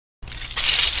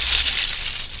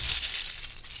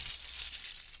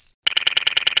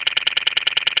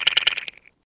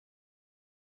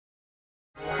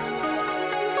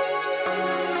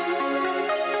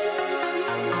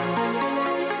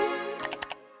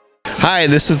Hi,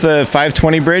 this is the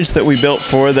 520 bridge that we built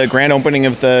for the grand opening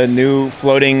of the new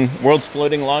world's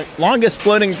longest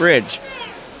floating bridge.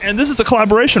 And this is a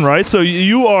collaboration, right? So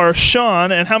you are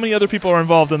Sean, and how many other people are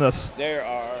involved in this?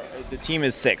 The team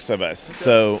is 6 of us. Okay.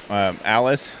 So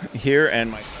Alice here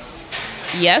and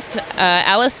myself. Yes,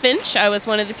 Alice Finch. I was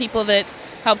one of the people that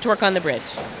helped work on the bridge.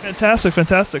 Fantastic,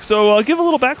 fantastic. So give a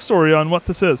little backstory on what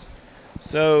this is.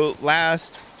 So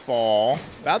last fall,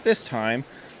 about this time,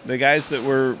 the guys that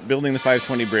were building the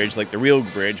 520 bridge, like the real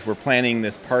bridge, were planning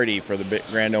this party for the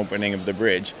grand opening of the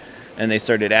bridge. And they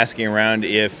started asking around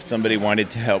if somebody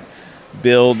wanted to help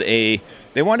build they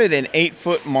wanted an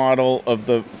 8-foot model of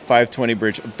the 520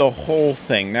 bridge, of the whole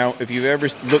thing. Now, if you've ever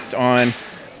looked on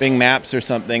Bing Maps or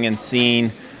something and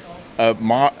seen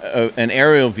an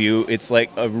aerial view, it's like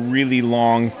a really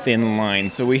long, thin line.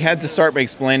 So we had to start by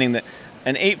explaining that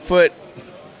an 8-foot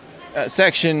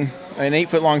section, an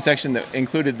 8-foot long section that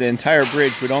included the entire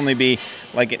bridge would only be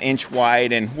like an inch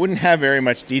wide and wouldn't have very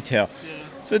much detail.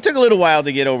 So it took a little while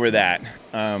to get over that.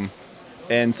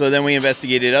 And so then we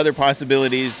investigated other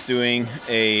possibilities, doing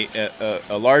a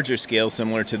larger scale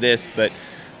similar to this, but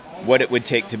what it would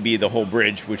take to be the whole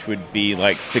bridge, which would be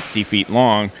like 60 feet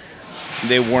long.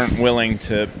 They weren't willing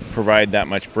to provide that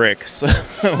much brick, so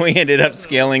we ended up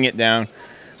scaling it down.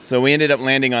 So we ended up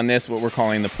landing on this, what we're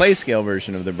calling the play scale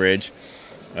version of the bridge.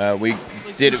 We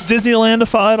did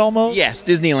Disneylandified almost? Yes,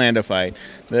 Disneylandified.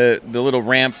 The little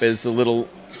ramp is a little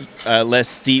less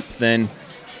steep than,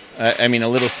 a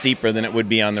little steeper than it would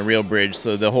be on the real bridge.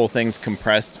 So the whole thing's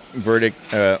compressed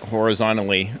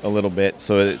horizontally a little bit,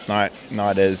 so it's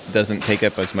doesn't take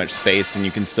up as much space, and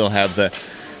you can still have the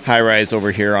high rise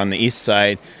over here on the east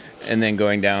side, and then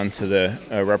going down to the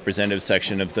representative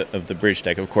section of the bridge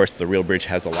deck. Of course, the real bridge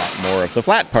has a lot more of the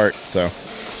flat part. So.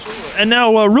 And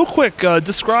now, real quick,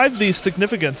 describe the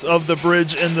significance of the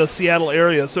bridge in the Seattle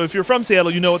area. So if you're from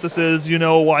Seattle, you know what this is, you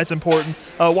know why it's important.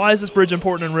 Why is this bridge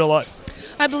important in real life?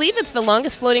 I believe it's the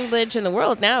longest floating bridge in the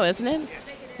world now, isn't it?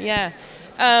 Yeah.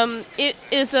 It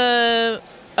is a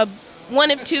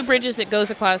one of 2 bridges that goes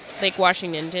across Lake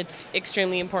Washington. It's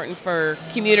extremely important for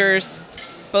commuters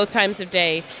both times of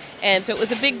day. And so it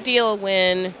was a big deal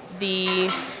when the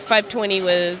 520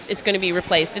 it's going to be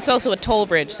replaced. It's also a toll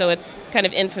bridge, so it's kind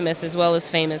of infamous as well as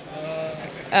famous.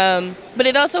 But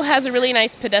it also has a really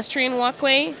nice pedestrian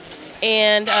walkway,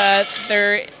 and I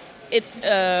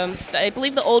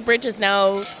believe the old bridge is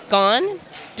now gone,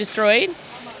 destroyed.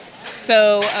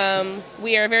 So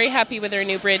we are very happy with our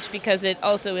new bridge because it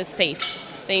also is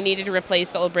safe. They needed to replace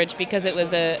the old bridge because it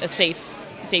was a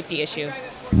safety issue.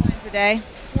 4 times a day.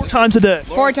 4 times a day.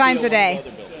 4 times a day.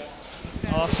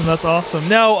 Awesome, that's awesome.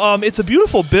 Now, it's a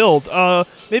beautiful build.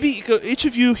 Maybe each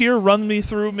of you here run me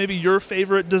through maybe your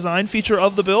favorite design feature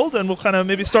of the build, and we'll kind of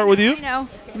maybe start with you. I know.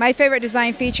 My favorite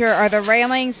design feature are the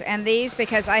railings and these,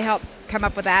 because I helped come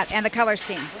up with that, and the color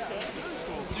scheme.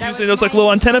 So using those like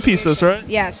little antenna pieces, right?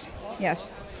 Yes, yes.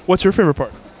 What's your favorite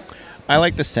part? I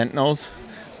like the sentinels.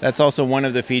 That's also one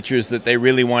of the features that they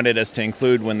really wanted us to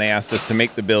include when they asked us to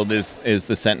make the build is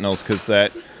the sentinels, because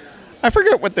I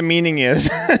forget what the meaning is,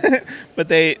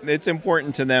 but it's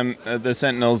important to them, the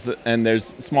sentinels, and there's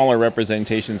smaller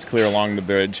representations clear along the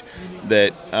bridge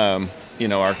that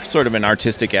are sort of an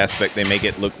artistic aspect. They make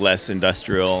it look less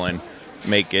industrial and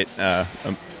make it a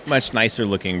much nicer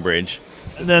looking bridge.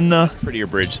 And then prettier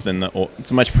bridge than the old.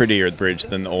 It's a much prettier bridge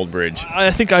than the old bridge.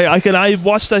 I think I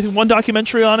watched one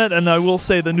documentary on it, and I will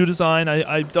say the new design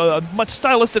much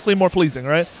stylistically more pleasing,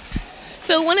 right?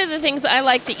 So one of the things I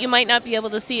like that you might not be able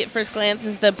to see at first glance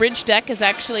is the bridge deck is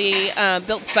actually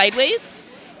built sideways,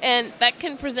 and that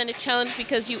can present a challenge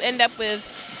because you end up with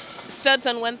studs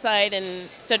on one side and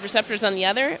stud receptors on the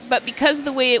other. But because of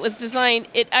the way it was designed,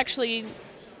 it actually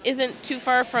isn't too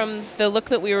far from the look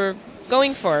that we were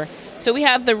going for. So we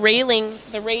have the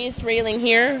raised railing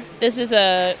here. This is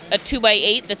a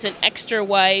 2x8 that's an extra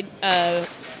wide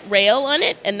rail on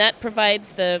it, and that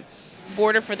provides the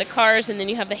border for the cars, and then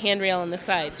you have the handrail on the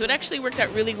side. So it actually worked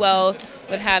out really well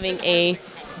with having a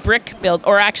brick built,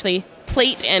 or actually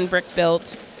plate and brick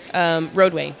built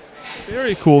roadway.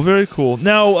 Very cool, very cool.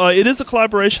 Now, it is a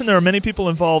collaboration. There are many people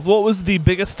involved. What was the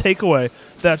biggest takeaway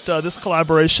that this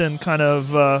collaboration kind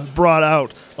of brought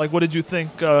out? Like, what did you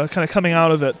think kind of coming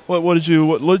out of it? What did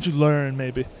you learn,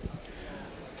 maybe?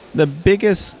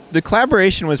 The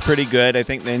collaboration was pretty good. I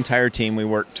think the entire team, we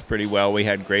worked pretty well. We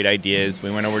had great ideas.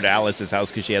 We went over to Alice's house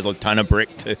because she has a ton of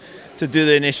brick to do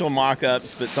the initial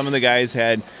mock-ups, but some of the guys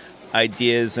had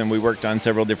ideas, and we worked on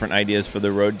several different ideas for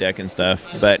the road deck and stuff.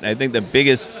 But I think the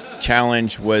biggest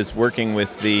challenge was working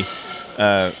with the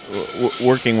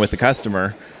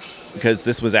customer because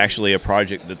this was actually a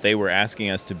project that they were asking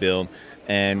us to build,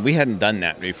 and we hadn't done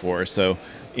that before. So,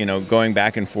 going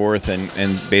back and forth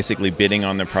and basically bidding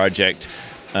on the project,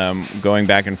 going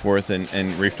back and forth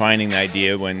and refining the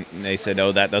idea when they said,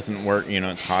 oh, that doesn't work,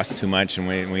 it's cost too much.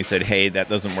 And we said, hey, that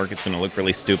doesn't work. It's going to look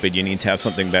really stupid. You need to have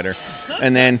something better.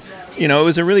 And then, it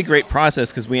was a really great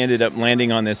process because we ended up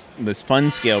landing on this fun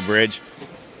scale bridge.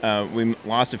 We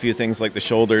lost a few things like the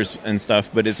shoulders and stuff,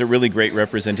 but it's a really great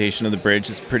representation of the bridge.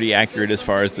 It's pretty accurate as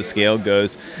far as the scale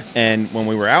goes. And when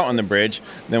we were out on the bridge,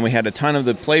 then we had a ton of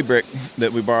the play brick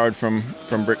that we borrowed from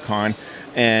BrickCon,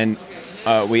 and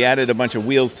we added a bunch of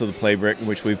wheels to the play brick,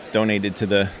 which we've donated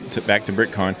back to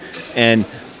BrickCon. And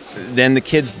then the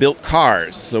kids built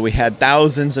cars. So we had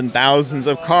thousands and thousands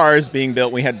of cars being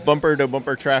built. We had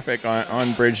bumper-to-bumper traffic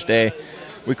on Bridge Day.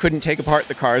 We couldn't take apart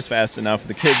the cars fast enough.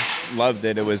 The kids loved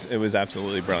it. It was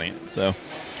absolutely brilliant. So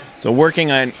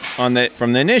working on from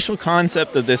the initial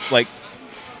concept of this like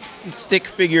stick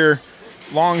figure,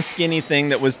 long skinny thing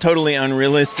that was totally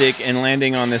unrealistic, and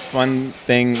landing on this fun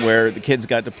thing where the kids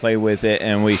got to play with it,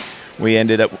 and we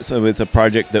ended up with a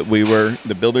project that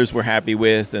the builders were happy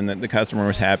with, and that the customer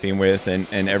was happy with, and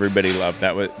everybody loved.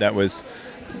 That was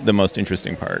the most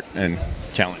interesting part and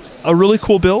challenge. A really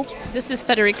cool build. This is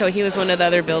Federico. He was one of the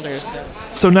other builders.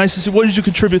 So nice to see. What did you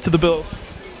contribute to the build?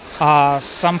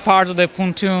 Some parts of the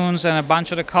pontoons and a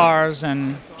bunch of the cars,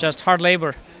 and just hard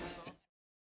labor.